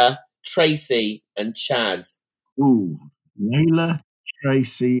Layla, Tracy and Chaz. Ooh, Layla,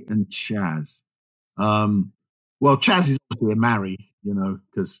 Tracy and Chaz. Well, Chaz is obviously a marry,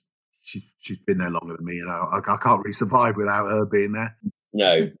 because she's been there longer than me. I can't really survive without her being there.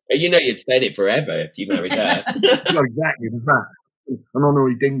 No, you'd stay in it forever if you married her. Well, exactly, there's that. An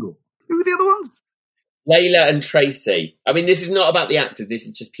honorary dingle. Who were the other ones? Layla and Tracy. I mean, this is not about the actors. This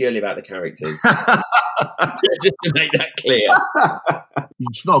is just purely about the characters. Just to make that clear.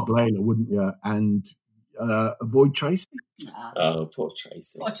 You'd snog Layla, wouldn't you? And avoid Tracy? Oh, poor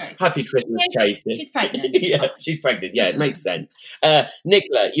Tracy. Poor Tracy. Happy Christmas, Tracy. She's pregnant. Yeah, she's pregnant. Yeah, it makes sense.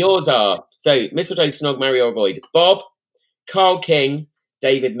 Nicola, yours are, so mistletoe, snog, marry or avoid. Bob, Carl King,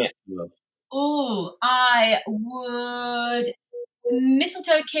 David Metcalf. Oh, I would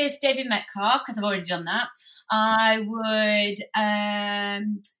mistletoe kiss David Metcalf, because I've already done that. I would,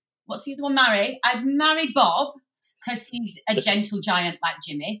 what's the other one? I'd marry Bob, because he's a gentle giant like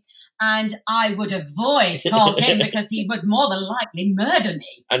Jimmy. And I would avoid Carl King because he would more than likely murder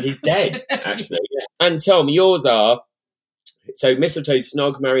me. And he's dead, actually. Yeah. And Tom, yours are, so mistletoe,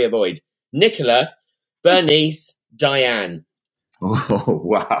 snog, marry, avoid. Nicola, Bernice, Diane. Oh,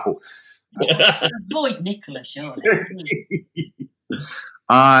 wow. Avoid Nicola, surely.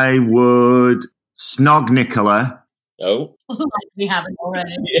 I would snog Nicola. Oh. Like we haven't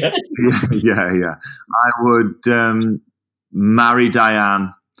already. Yeah. Yeah. I would marry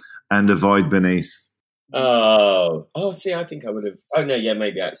Diane and avoid Bernice. Oh, see, I think I would have. Oh, no, yeah,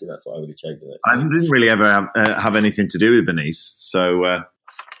 maybe actually that's what I would have chosen. I didn't really ever have anything to do with Bernice, so.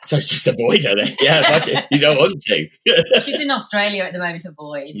 So just avoid her then. Yeah, fuck it. You don't want to. She's in Australia at the moment,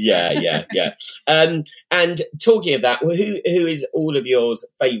 avoid. Yeah. And talking of that, who is all of yours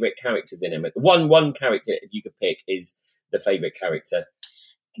favourite characters in Emma? One character, if you could pick, is the favourite character.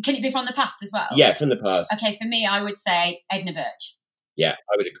 Can it be from the past as well? Yeah, from the past. Okay, for me, I would say Edna Birch. Yeah,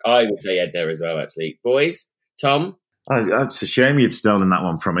 I would say Edna as well, actually. Boys, Tom? It's a shame you've stolen that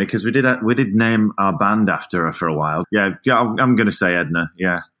one from me, because we did name our band after her for a while. Yeah, I'm going to say Edna,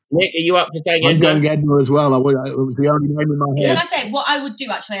 yeah. Nick, are you up for saying I'm Edna? going Edna as well. It was the only name in my head. Can I say what I would do,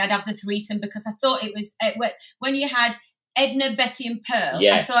 actually? I'd have the threesome, because I thought it was, when you had Edna, Betty and Pearl,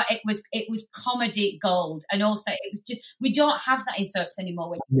 yes. I thought it was comedy gold. And also, it was just, we don't have that in soaps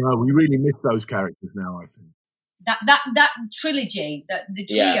anymore. No, we really miss those characters now, I think. That trilogy, the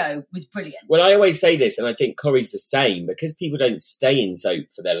trio was brilliant. Well, I always say this, and I think Corrie's the same, because people don't stay in soap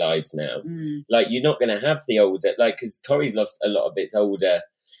for their lives now. Like, you're not going to have the older, because Corrie's lost a lot of its older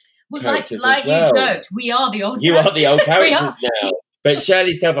characters as well. You joked, we are the old You characters. are the old characters now. But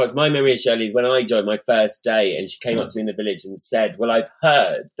Shirley's Cowboys, my memory of Shirley is when I joined my first day and she came up to me in the village and said, well, I've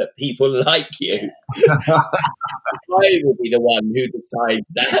heard that people like you. I will be the one who decides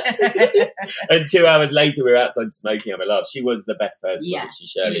that. And 2 hours later, we were outside smoking, having a laugh. She was the best person, wasn't she,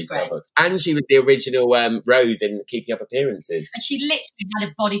 Shirley? She was great. And she was the original Rose in Keeping Up Appearances. And she literally had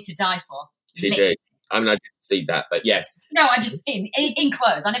a body to die for. She did. I mean, I didn't see that, but yes. No, I just in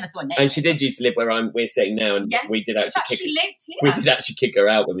clothes. I never thought naked. And she did used to live where we're sitting now, and we did actually kick. She lived here. We did actually kick her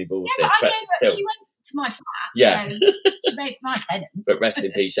out when we bought it. But she went to my flat. Yeah, so she made my tenant. But rest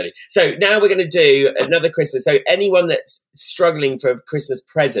in peace, Shelley. So now we're going to do another Christmas. So anyone that's struggling for a Christmas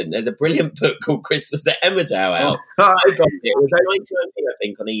present, there's a brilliant book called Christmas at Emmerdale out. I got it. It was $99, I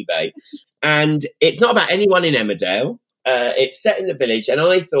think, on eBay, and it's not about anyone in Emmerdale. It's set in the village, and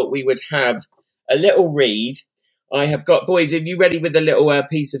I thought we would have a little read. I have got, boys, are you ready with a little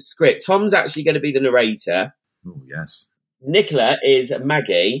piece of script? Tom's actually going to be the narrator. Oh, yes. Nicola is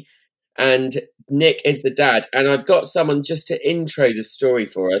Maggie and Nick is the dad. And I've got someone just to intro the story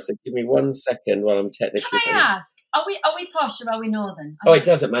for us. So give me 1 second while I'm technically... Can I ask, are we posh or are we northern? Oh, it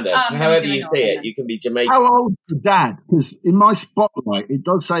doesn't matter. However you see it, you can be Jamaican. How old is the dad? Because in my spotlight, it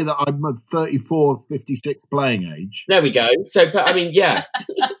does say that I'm at 34, 56 playing age. There we go. So, but I mean, yeah.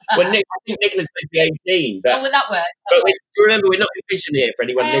 Well, I think Nicola's going to be 18. But, will that work? But remember, we're not in vision here for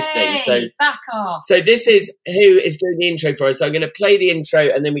anyone listening. So back off. So this is who is doing the intro for us. So I'm going to play the intro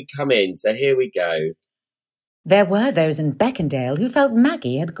and then we come in. So here we go. There were those in Beckendale who felt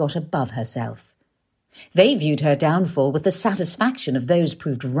Maggie had got above herself. They viewed her downfall with the satisfaction of those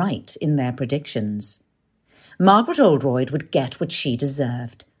proved right in their predictions. Margaret Oldroyd would get what she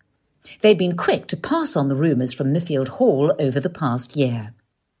deserved. They'd been quick to pass on the rumours from Miffield Hall over the past year.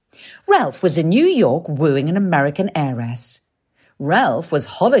 Ralph was in New York wooing an American heiress. Ralph was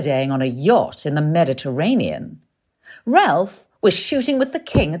holidaying on a yacht in the Mediterranean. Ralph was shooting with the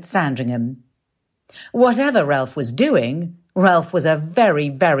king at Sandringham. Whatever Ralph was doing, Ralph was a very,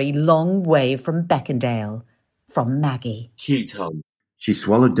 very long way from Beckendale, from Maggie. Cute, Tom. She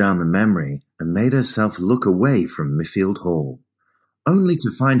swallowed down the memory and made herself look away from Miffield Hall, only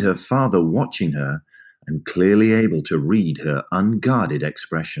to find her father watching her and clearly able to read her unguarded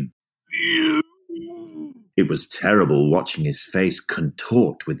expression. It was terrible watching his face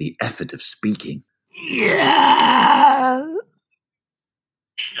contort with the effort of speaking.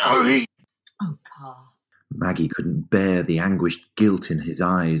 Oh, Pa. Maggie couldn't bear the anguished guilt in his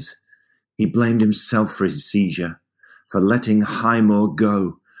eyes. He blamed himself for his seizure, for letting Highmore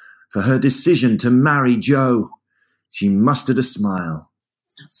go, for her decision to marry Joe. She mustered a smile.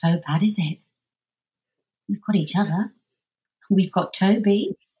 It's not so bad, is it? We've got each other. We've got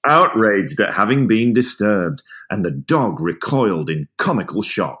Toby. Outraged at having been disturbed, and the dog recoiled in comical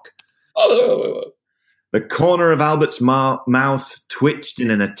shock. The corner of Albert's mouth twitched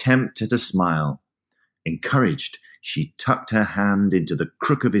in an attempt at a smile. Encouraged, she tucked her hand into the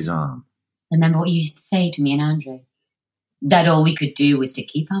crook of his arm. Remember what you used to say to me and Andrew? That all we could do was to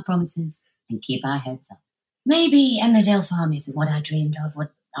keep our promises and keep our heads up. Maybe Emmerdale Farm isn't what I dreamed of,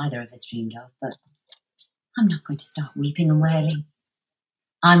 what either of us dreamed of, but I'm not going to start weeping and wailing.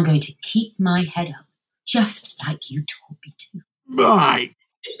 I'm going to keep my head up, just like you told me to. Right.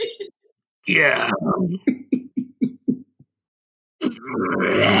 Yeah.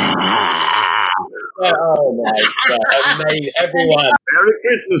 Oh my God. Amazing. Everyone. Merry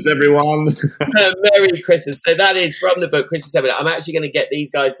Christmas, everyone. Merry Christmas. So that is from the book Christmas Seminar. I'm actually going to get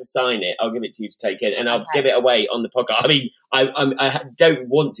these guys to sign it. I'll give it to you to take in, and I'll give it away on the podcast. I mean, I don't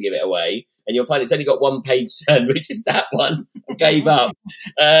want to give it away, and you'll find it's only got one page turn, which is that one. I gave up.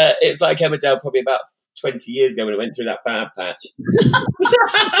 It's like Emmerdale probably about 20 years ago when it went through that bad patch.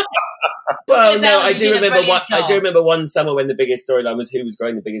 Well, no, I do remember one summer when the biggest storyline was who was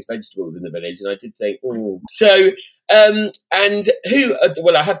growing the biggest vegetables in the village, and I did think, oh. So, and who?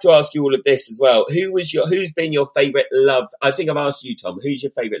 Well, I have to ask you all of this as well. Who's been your favourite love? I think I've asked you, Tom. Who's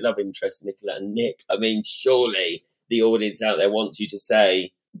your favourite love interest, Nicola and Nick? I mean, surely the audience out there wants you to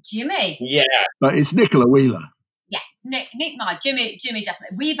say Jimmy. Yeah, but it's Nicola Wheeler. Yeah, Nick, Jimmy,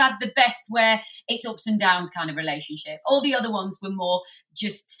 definitely. We've had the best where it's ups and downs kind of relationship. All the other ones were more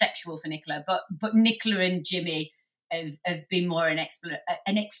just sexual for Nicola, but Nicola and Jimmy have been more an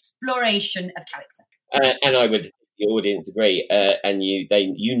exploration of character. And I would. The audience agree, and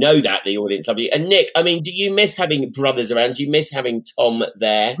you know that the audience love you. And Nick, I mean, do you miss having brothers around? Do you miss having Tom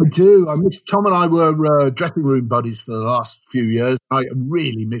there? I do. I miss Tom, and I were dressing room buddies for the last few years. I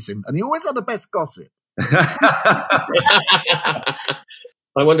really miss him, and he always had the best gossip.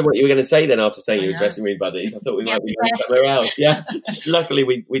 I wonder what you were going to say then after saying you were dressing room buddies. I thought we might be going somewhere else. Yeah, luckily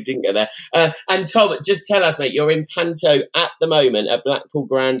we didn't go there. And Tom, just tell us, mate, you're in Panto at the moment at Blackpool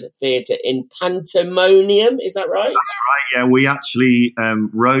Grand Theatre in Pantomonium. Is that right? That's right. Yeah, we actually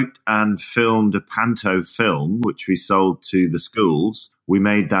wrote and filmed a Panto film, which we sold to the schools. We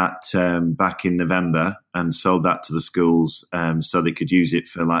made that back in November and sold that to the schools so they could use it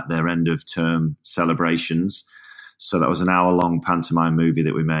for like their end of term celebrations. So that was an hour-long pantomime movie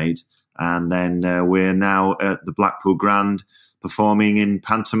that we made. And then we're now at the Blackpool Grand performing in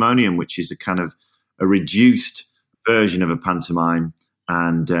Pantomonium, which is a kind of a reduced version of a pantomime.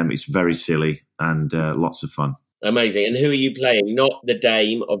 And it's very silly and lots of fun. Amazing. And who are you playing? Not the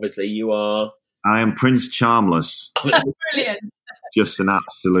Dame, obviously. You are... I am Prince Charmless. Brilliant. Just an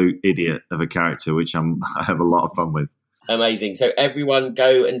absolute idiot of a character, which I have a lot of fun with. Amazing. So everyone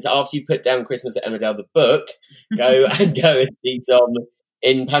go, and so after you put down Christmas at Emmerdale, the book, go and see Tom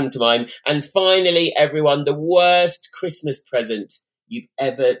in pantomime. And finally, everyone, the worst Christmas present you've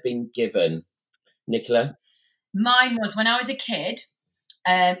ever been given. Nicola? Mine was when I was a kid.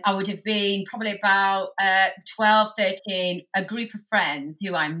 I would have been probably about 12, 13, a group of friends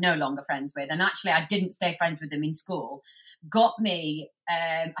who I'm no longer friends with. And actually, I didn't stay friends with them in school. Got me,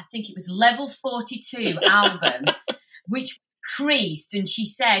 I think it was Level 42 album, which creased, and she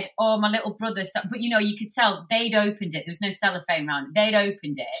said, oh, my little brother, but you could tell they'd opened it. There was no cellophane around it. They'd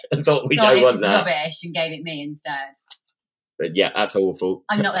opened it and thought we don't want that. Rubbish, and gave it me instead. But yeah, that's awful.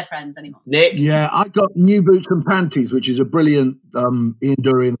 I'm not their friends anymore. Nick? Yeah, I got New Boots and Panties, which is a brilliant Ian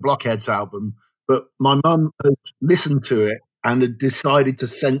Dury and the Blockheads album, but my mum had listened to it and had decided to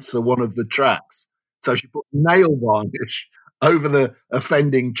censor one of the tracks. So she put nail varnish over the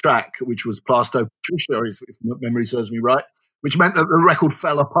offending track, which was Plasto Patricia, if memory serves me right, which meant that the record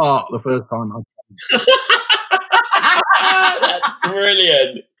fell apart the first time That's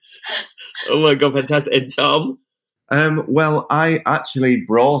brilliant. Oh my God, fantastic. And Tom? Well, I actually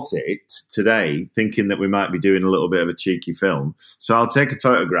brought it today thinking that we might be doing a little bit of a cheeky film. So I'll take a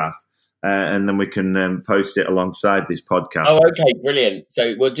photograph and then we can post it alongside this podcast. Oh, okay, brilliant.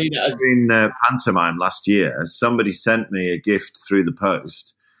 So we'll do that. In pantomime last year, somebody sent me a gift through the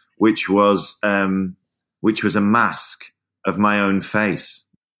post, which was a mask of my own face.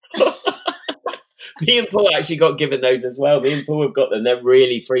 Me and Paul actually got given those as well. Me and Paul have got them. They're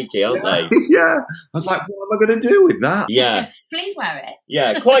really freaky, aren't they? Yeah. I was like, what am I going to do with that? Yeah. Please wear it.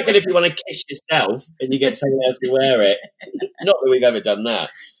 Yeah, quite good if you want to kiss yourself and you get someone else to wear it. Not that we've ever done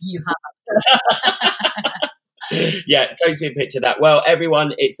that. You have. Yeah, totally picture that. Well,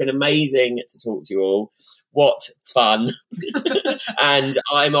 everyone, it's been amazing to talk to you all. What fun. And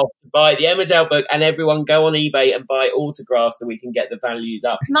I'm off to buy the Emmerdale book, and everyone go on eBay and buy autographs so we can get the values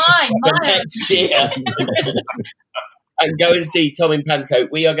up Mine. next year. And go and see Tom in Panto.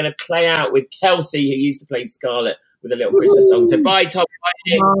 We are going to play out with Kelsey, who used to play Scarlett, with a little Christmas song. So bye, Tom. Bye,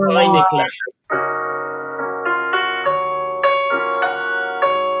 Nick. Bye, Nicola.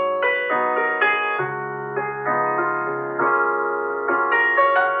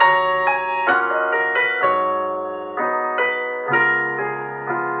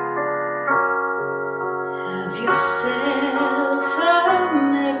 Yourself a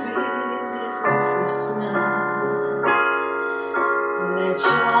merry little Christmas. Let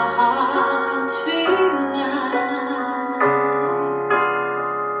your heart be light.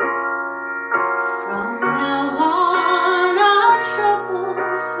 From now on, our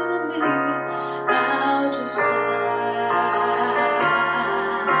troubles will be out of sight.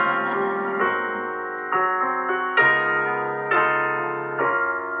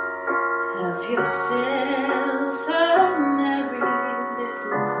 Have yourself a merry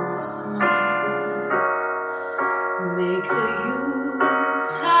little Christmas. Make the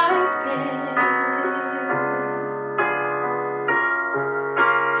Yuletide gay.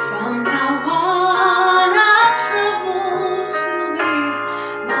 From now on, our troubles will be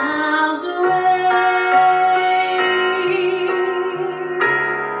miles away.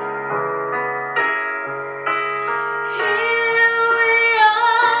 Here we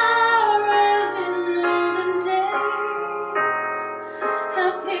are as in olden days,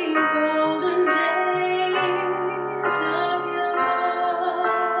 happy golden days of yore.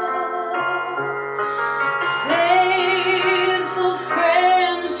 Faithful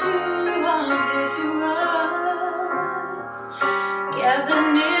friends who are dear to us, gather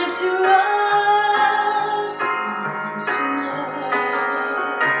near to us once more.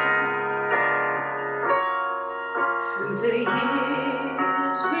 Through the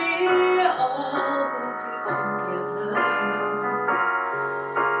years we all will be together,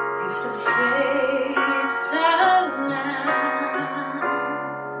 if the fates allow.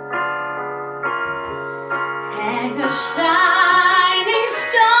 Hang a shining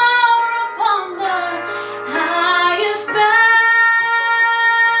star upon the highest bough,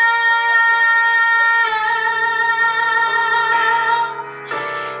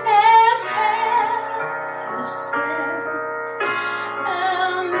 and have yourself a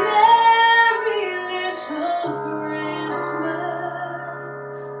merry little Christmas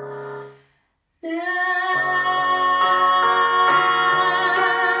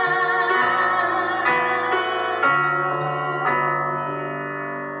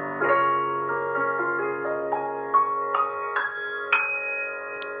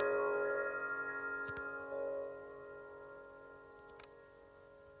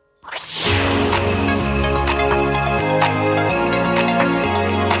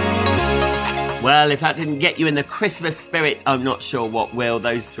Well, if that didn't get you in the Christmas spirit, I'm not sure what will.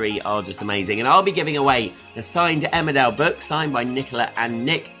 Those three are just amazing. And I'll be giving away the signed Emmerdale book, signed by Nicola and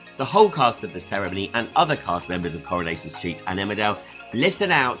Nick, the whole cast of the ceremony, and other cast members of Coronation Street and Emmerdale.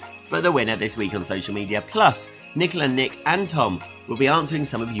 Listen out for the winner this week on social media. Plus, Nicola, Nick and Tom will be answering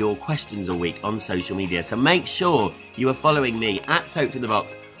some of your questions all week on social media. So make sure you are following me at Soap in the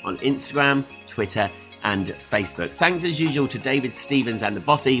Box on Instagram, Twitter and Facebook. Thanks as usual to David Stevens and the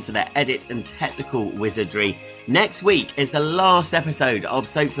Bothy for their edit and technical wizardry. Next week is the last episode of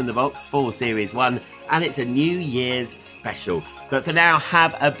Soap from the Box for Series 1, and it's a New Year's special. But for now,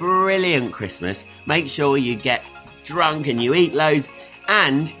 have a brilliant Christmas. Make sure you get drunk and you eat loads,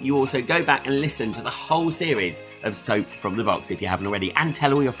 And you also go back and listen to the whole series of Soap from the Box if you haven't already, and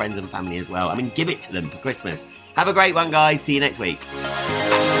tell all your friends and family as well. I mean, give it to them for Christmas. Have a great one, guys. See you next week.